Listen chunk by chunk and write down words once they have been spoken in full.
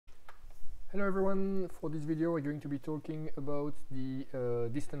Hello everyone, for this video we're going to be talking about the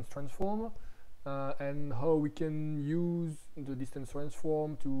distance transform and how we can use the distance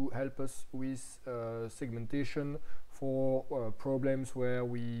transform to help us with segmentation for problems where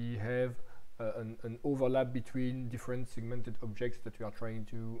we have an overlap between different segmented objects that we are trying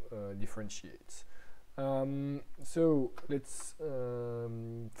to differentiate. So let's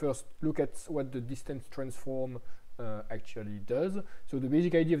first look at what the distance transform actually does. So the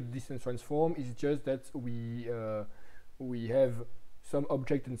basic idea of the distance transform is just that we have some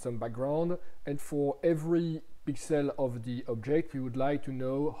object and some background, and for every pixel of the object we would like to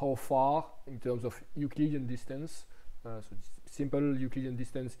know how far in terms of Euclidean distance, so it's simple Euclidean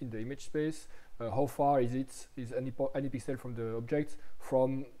distance in the image space, how far is any pixel from the object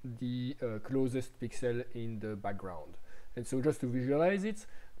from the closest pixel in the background. And so just to visualize it,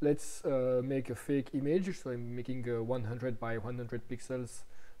 let's make a fake image. So I'm making a 100 by 100 pixels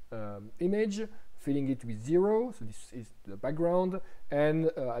image, filling it with 0. So this is the background, and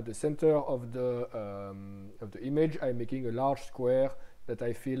at the center of the image, I'm making a large square that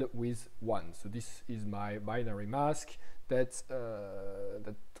I fill with 1. So this is my binary mask that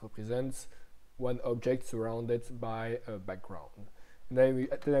represents one object surrounded by a background. And then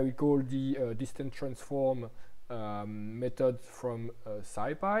I will call the distance transform method from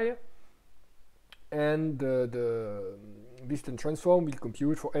SciPy, and the distance transform will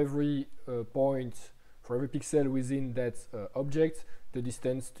compute for every point, for every pixel within that object, the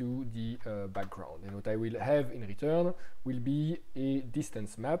distance to the background. And what I will have in return will be a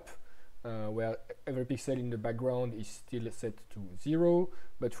distance map where every pixel in the background is still set to 0,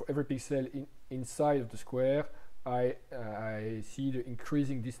 but for every pixel inside of the square I see the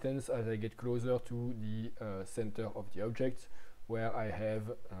increasing distance as I get closer to the center of the object, where I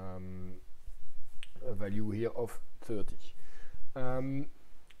have a value here of 30.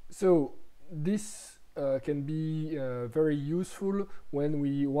 So this can be very useful when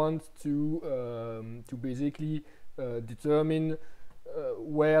we want to basically determine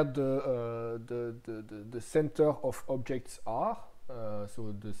where the center of objects are.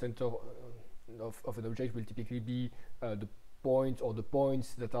 So the center of an object will typically be the point or the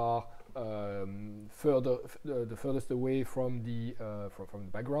points that are the furthest away from the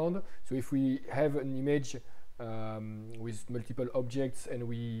background. So if we have an image with multiple objects and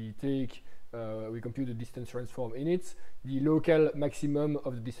we compute the distance transform in it, the local maximum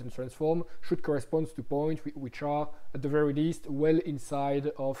of the distance transform should correspond to points which are at the very least well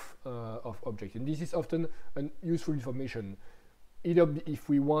inside of objects. And this is often useful information. Either if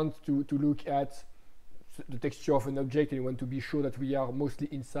we want to look at the texture of an object and we want to be sure that we are mostly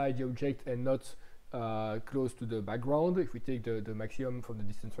inside the object and not close to the background. If we take the maximum from the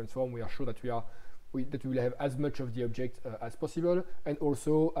distance transform, we are sure that we will have as much of the object as possible, and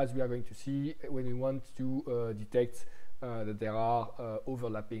also, as we are going to see, when we want to detect that there are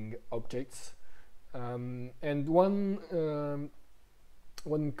overlapping objects. And one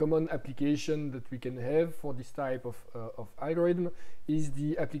common application that we can have for this type of algorithm is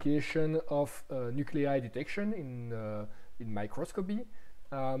the application of nuclei detection in microscopy.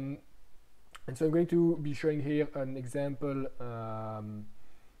 And so I'm going to be showing here an example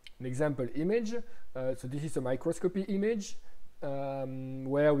image. So this is a microscopy image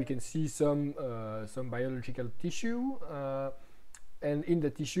where we can see some biological tissue. And in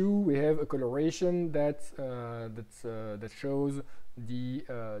the tissue, we have a coloration that shows the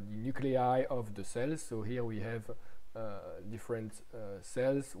nuclei of the cells. So here we have different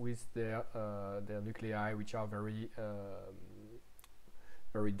cells with their nuclei, which are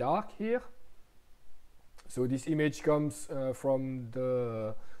very dark here. So this image comes from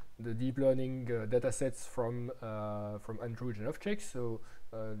the deep learning data sets from Andrew Janowczyk. So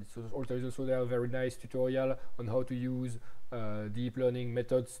there's also there a very nice tutorial on how to use deep learning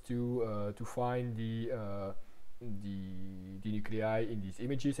methods to find the nuclei in these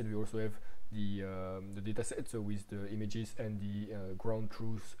images. And we also have the data set, so with the images and the ground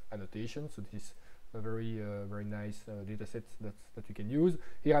truth annotation. So this is a very nice data set that we can use.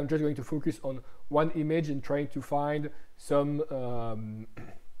 Here I'm just going to focus on one image and trying to find some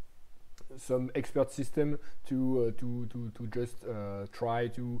expert system to just try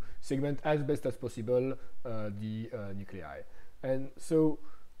to segment as best as possible the nuclei. And so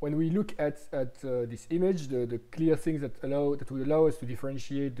when we look at this image, the clear things that will allow us to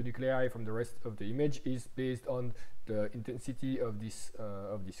differentiate the nuclei from the rest of the image is based on the intensity of this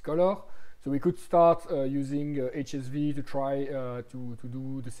color. So we could start using HSV to try to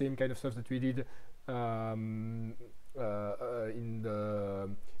do the same kind of stuff that we did in the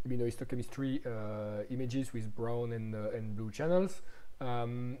immunohistochemistry images with brown and blue channels.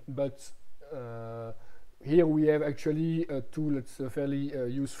 But here we have actually a tool that's fairly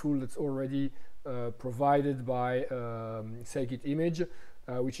useful, that's already provided by Scikit-Image,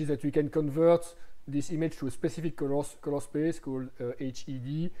 which is that we can convert this image to a specific color space called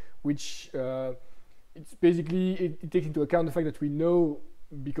HED, which it's basically, it takes into account the fact that we know,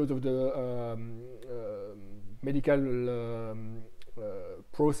 because of the medical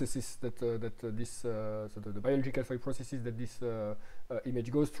processes that the biological processes that this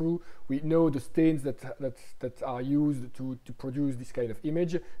image goes through, we know the stains that are used to produce this kind of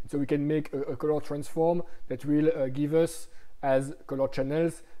image, and so we can make a color transform that will give us as color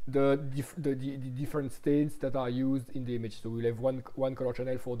channels the different stains that are used in the image. So we'll have one color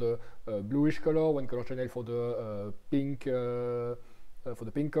channel for the bluish color, one color channel for the pink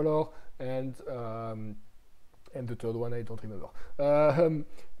color, and the third one I don't remember.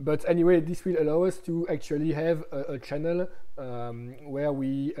 But anyway, this will allow us to actually have a channel where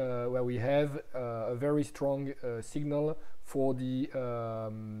we have a very strong signal for the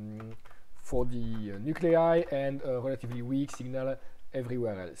nuclei and a relatively weak signal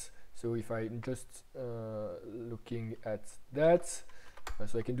everywhere else. So if I'm just looking at that,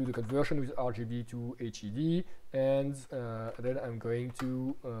 so I can do the conversion with RGB to HED, and then I'm going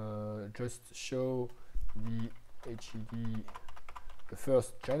to just show the HED, the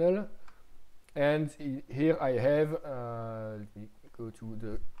first channel, and here I have, let me go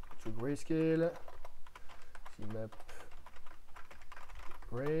to grayscale, CMap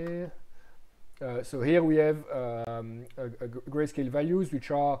gray. So here we have grayscale values,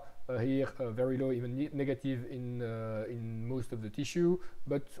 which are here very low, even negative in most of the tissue,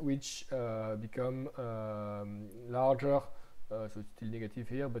 but which become larger. So it's still negative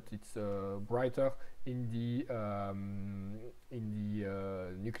here, but it's brighter in the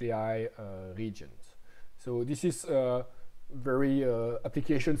nuclei regions. So this is very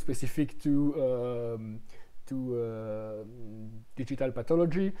application specific to digital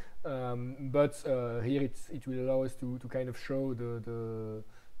pathology, but here it will allow us to kind of show the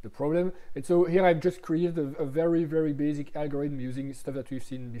problem. And so here I've just created a very basic algorithm using stuff that we've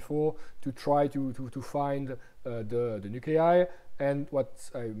seen before to try to find the nuclei. And what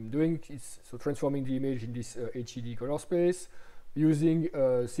I'm doing is transforming the image in this HED color space, using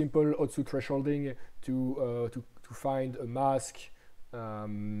simple Otsu thresholding to find a mask.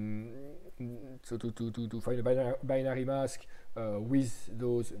 So to find a binary mask with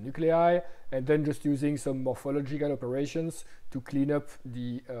those nuclei, and then just using some morphological operations to clean up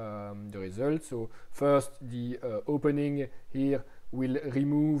the results. So first, the opening here will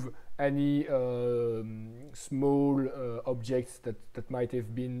remove any small objects that might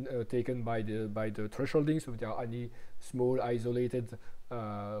have been taken by the thresholding. So if there are any small isolated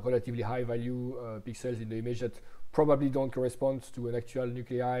relatively high value pixels in the image that probably don't correspond to an actual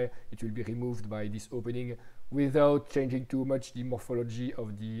nuclei, it will be removed by this opening without changing too much the morphology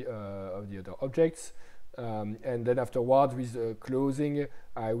of the other objects. And then afterwards, with closing,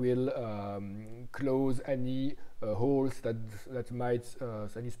 I will close any holes that might,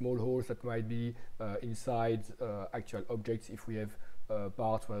 any small holes that might be inside actual objects if we have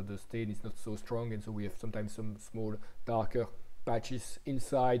parts where the stain is not so strong, and so we have sometimes some small darker patches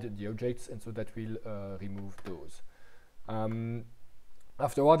inside the objects, and so that will remove those.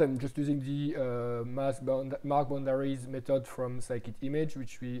 Afterward, I'm just using the mark boundaries method from Scikit-Image,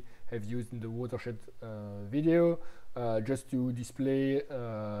 which we have used in the watershed video, just to display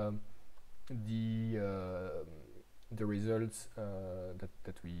the results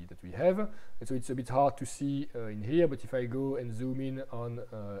that we have. And so it's a bit hard to see in here, but if I go and zoom in on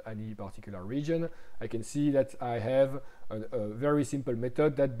any particular region, I can see that I have a very simple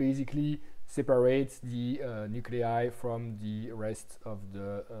method that basically separates the nuclei from the rest of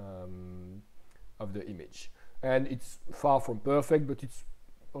the image. And it's far from perfect, but it's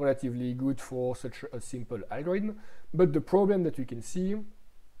relatively good for such a simple algorithm. But the problem that we can see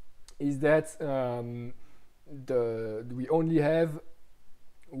is that we only have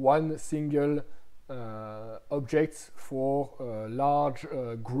one single object for large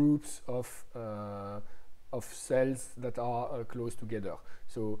groups of cells that are close together.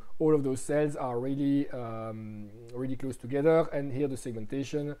 So all of those cells are really close together, and here the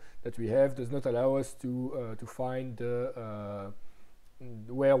segmentation that we have does not allow us to find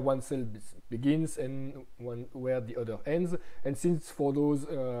where one cell begins and where the other ends. And since for those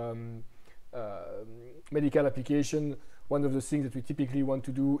medical application, one of the things that we typically want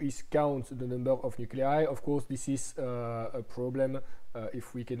to do is count the number of nuclei. Of course, this is a problem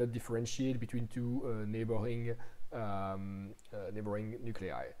if we cannot differentiate between two neighboring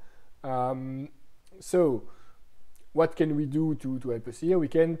nuclei. So what can we do to help us here? We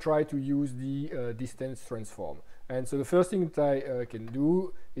can try to use the distance transform. And so the first thing that I can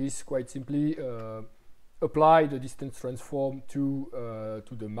do is quite simply apply the distance transform to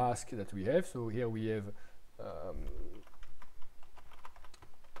the mask that we have. So here we have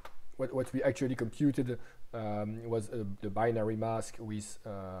what we actually computed was the binary mask with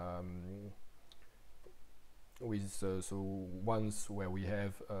so ones where we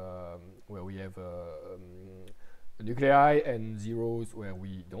have a nuclei and zeros where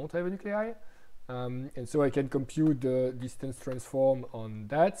we don't have a nuclei, and so I can compute the distance transform on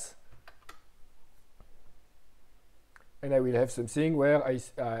that, and I will have something where I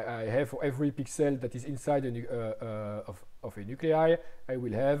have for every pixel that is inside of a nuclei, I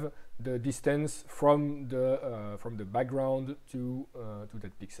will have the distance from the background to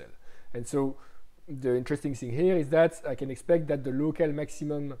that pixel. And so the interesting thing here is that I can expect that the local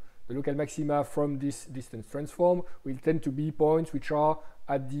maxima from this distance transform will tend to be points which are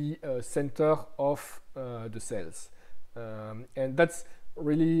at the center of the cells, and that's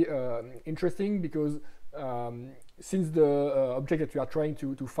really interesting because since the object that we are trying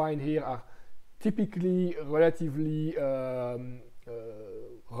to find here are typically relatively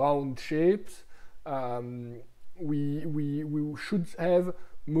round shapes, we should have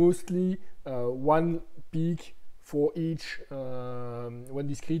mostly one peak for each, one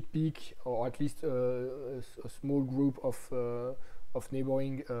discrete peak, or at least a small group of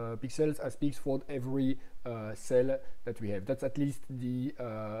neighboring pixels as peaks for every cell that we have. That's at least the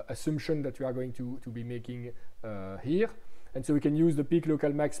assumption that we are going to be making here. And so we can use the peak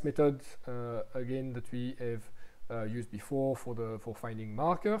local max method again that we have used before for finding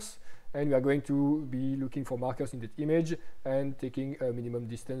markers, and we are going to be looking for markers in that image and taking a minimum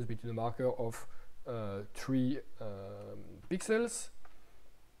distance between the marker of 3 pixels,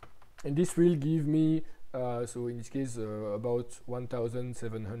 and this will give me so in this case about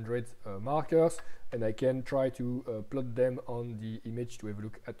 1700 markers, and I can try to plot them on the image to have a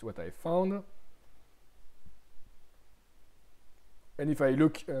look at what I found. And if I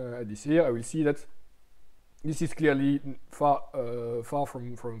look at this here, I will see that this is clearly far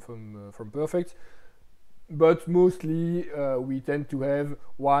from perfect, but mostly we tend to have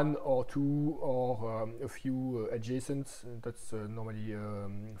 1 or 2 or a few adjacent, that's normally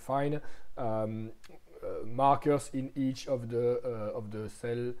fine, markers in each of the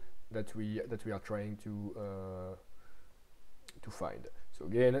cell that we are trying to find. So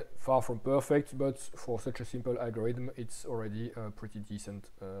again, far from perfect, but for such a simple algorithm, it's already a pretty decent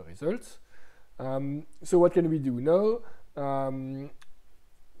result. So what can we do now?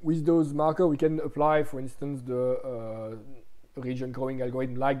 With those markers, we can apply, for instance, the region growing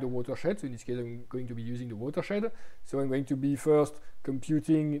algorithm like the watershed. So in this case, I'm going to be using the watershed. So I'm going to be first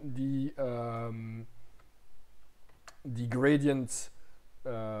computing the gradient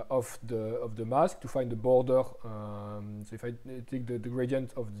of the mask to find the border. So if I take the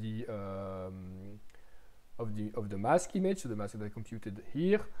gradient of the mask image, so the mask that I computed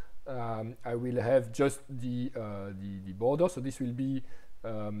here, I will have just the border. So this will be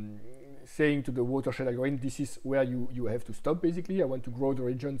saying to the watershed algorithm, this is where you have to stop. Basically, I want to grow the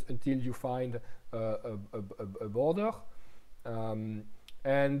regions until you find a border.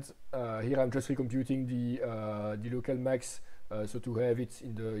 And here I'm just recomputing the local max, so to have it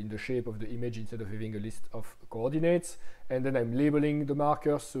in the shape of the image instead of having a list of coordinates. And then I'm labeling the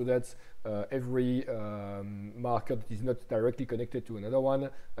markers so that every marker that is not directly connected to another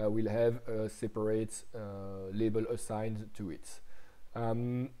one will have a separate label assigned to it.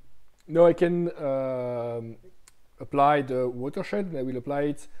 Now I can apply the watershed, and I will apply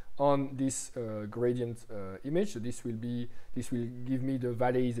it on this gradient image. So this will give me the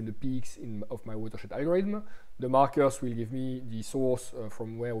valleys and the peaks of my watershed algorithm. The markers will give me the source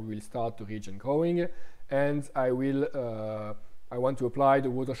from where we will start the region growing, and I want to apply the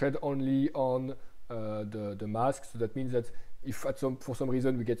watershed only on the mask. So that means that if for some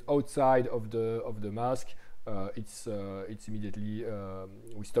reason we get outside of the mask, it's immediately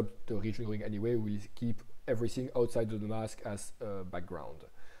we stop the region growing anyway. We keep everything outside of the mask as background.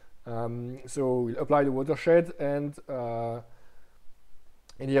 So we'll apply the watershed, and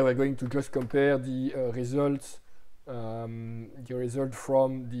here we're going to just compare the results from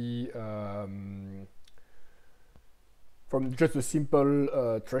just a simple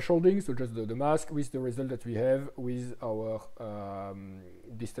thresholding, so just the mask, with the result that we have with our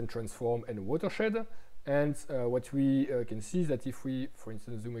distance transform and watershed. And what we can see is that if we, for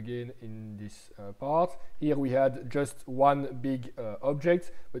instance, zoom again in this part, here we had just one big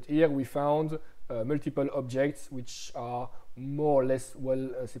object, but here we found multiple objects which are more or less well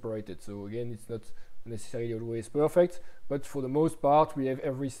separated. So again, it's not necessarily always perfect, but for the most part we have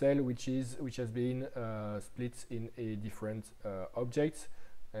every cell which has been split in a different object,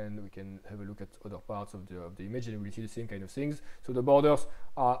 and we can have a look at other parts of the image and we'll see the same kind of things. So the borders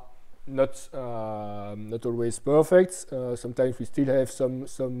are not always perfect. Sometimes we still have some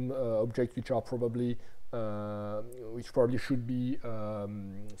objects which are probably should be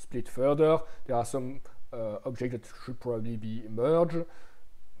split further. There are some objects that should probably be merged,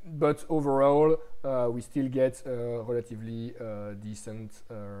 but overall we still get relatively decent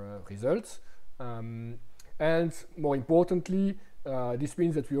results. And more importantly, this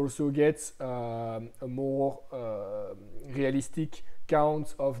means that we also get a more realistic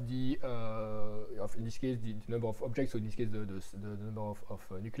count of the in this case the number of objects, so in this case the number of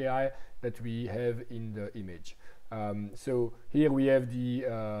nuclei that we have in the image. So here we have the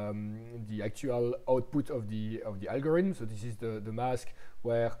actual output of the algorithm. So this is the mask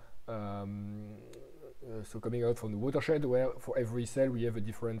where so coming out from the watershed, where for every cell we have a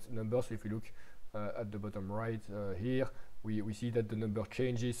different number. So if we look at the bottom right here, we see that the number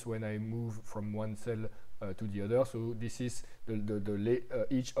changes when I move from one cell to the other. So this is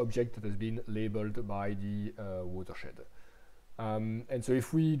each object that has been labeled by the watershed. And so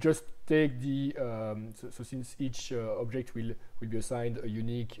if we just take the so since each object will be assigned a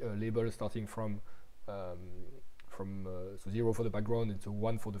unique label starting from so 0 for the background and so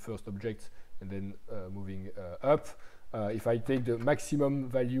 1 for the first object, and then moving up, if I take the maximum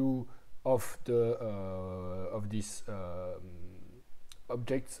value of this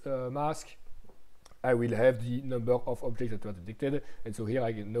object mask, I will have the number of objects that were detected. And so here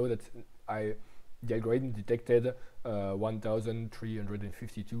I can know that the algorithm detected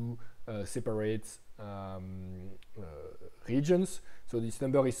 1,352 separate regions. So this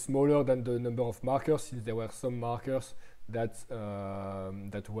number is smaller than the number of markers, since there were some markers that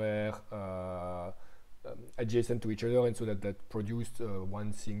were adjacent to each other, and so that produced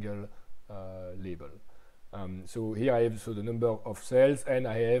one single label. So here I have the number of cells, and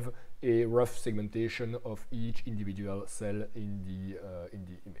I have a rough segmentation of each individual cell in the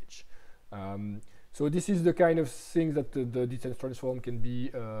image. So this is the kind of thing that the distance transform can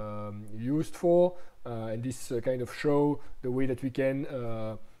be used for, and this kind of show the way that we can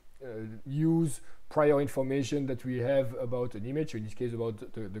use prior information that we have about an image, so in this case about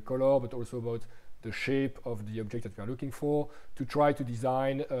the color, but also about the shape of the object that we are looking for, to try to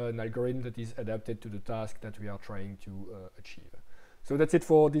design an algorithm that is adapted to the task that we are trying to achieve. So that's it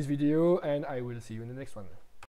for this video, and I will see you in the next one.